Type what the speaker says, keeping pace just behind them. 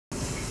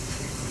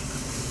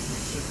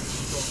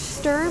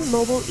Stir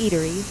Mobile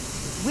Eatery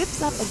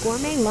whips up a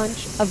gourmet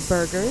lunch of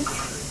burgers,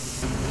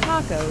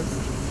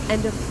 tacos,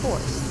 and of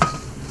course,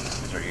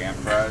 these are yam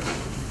fries,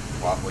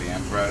 waffle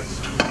yam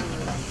fries.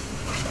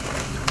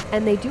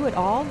 And they do it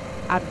all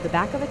out of the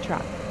back of a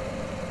truck.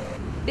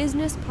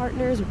 Business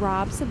partners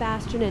Rob,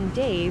 Sebastian, and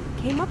Dave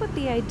came up with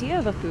the idea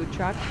of a food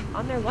truck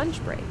on their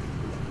lunch break.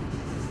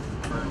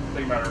 We're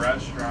thinking about a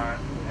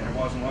restaurant, and it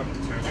wasn't looking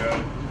too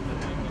good.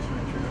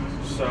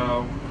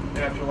 So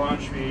after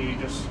lunch, we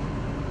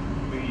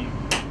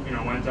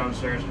went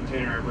downstairs,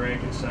 continued our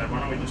break, and said, why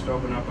don't we just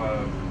open up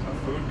a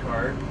food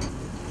cart?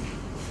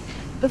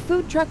 The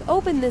food truck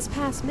opened this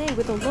past May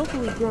with a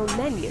locally grown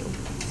menu.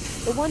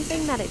 The one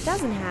thing that it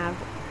doesn't have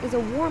is a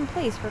warm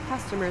place for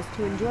customers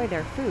to enjoy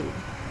their food.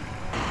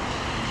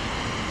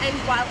 And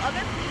while other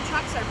food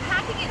trucks are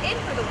packing it in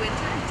for the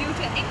winter due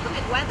to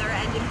inclement weather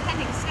and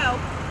impending snow,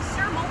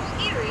 Stir Mobile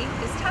Eatery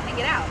is toughing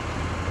it out.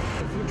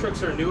 The food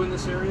trucks are new in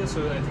this area,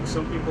 so I think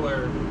some people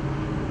are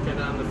kind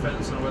of on the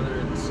fence on whether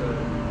it's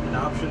an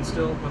option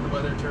still when the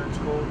weather turns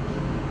cold.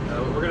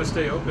 We're going to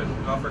stay open,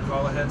 offer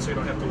call ahead so you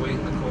don't have to wait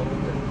in the cold.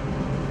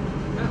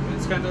 And, yeah,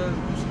 it's kind of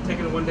just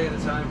taking it one day at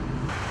a time.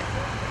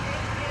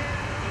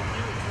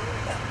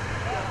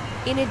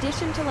 In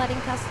addition to letting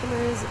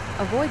customers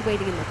avoid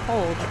waiting in the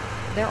cold,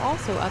 they're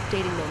also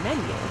updating their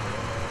menu.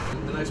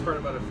 The nice part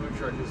about a food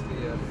truck is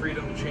the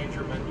freedom to change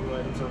your menu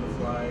items on the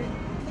fly.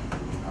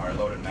 Our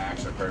loaded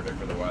knacks are perfect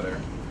for the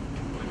weather.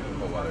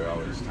 The weather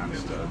always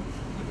tends to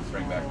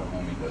bring back the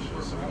homey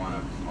dishes, so we want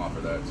to offer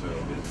that too.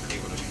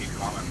 People just keep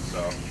coming,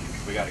 so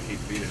we got to keep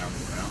feeding them,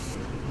 you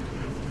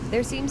know?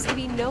 There seems to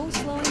be no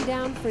slowing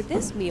down for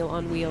this meal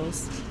on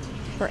wheels.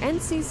 For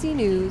NCC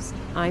News,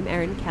 I'm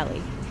Erin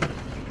Kelly.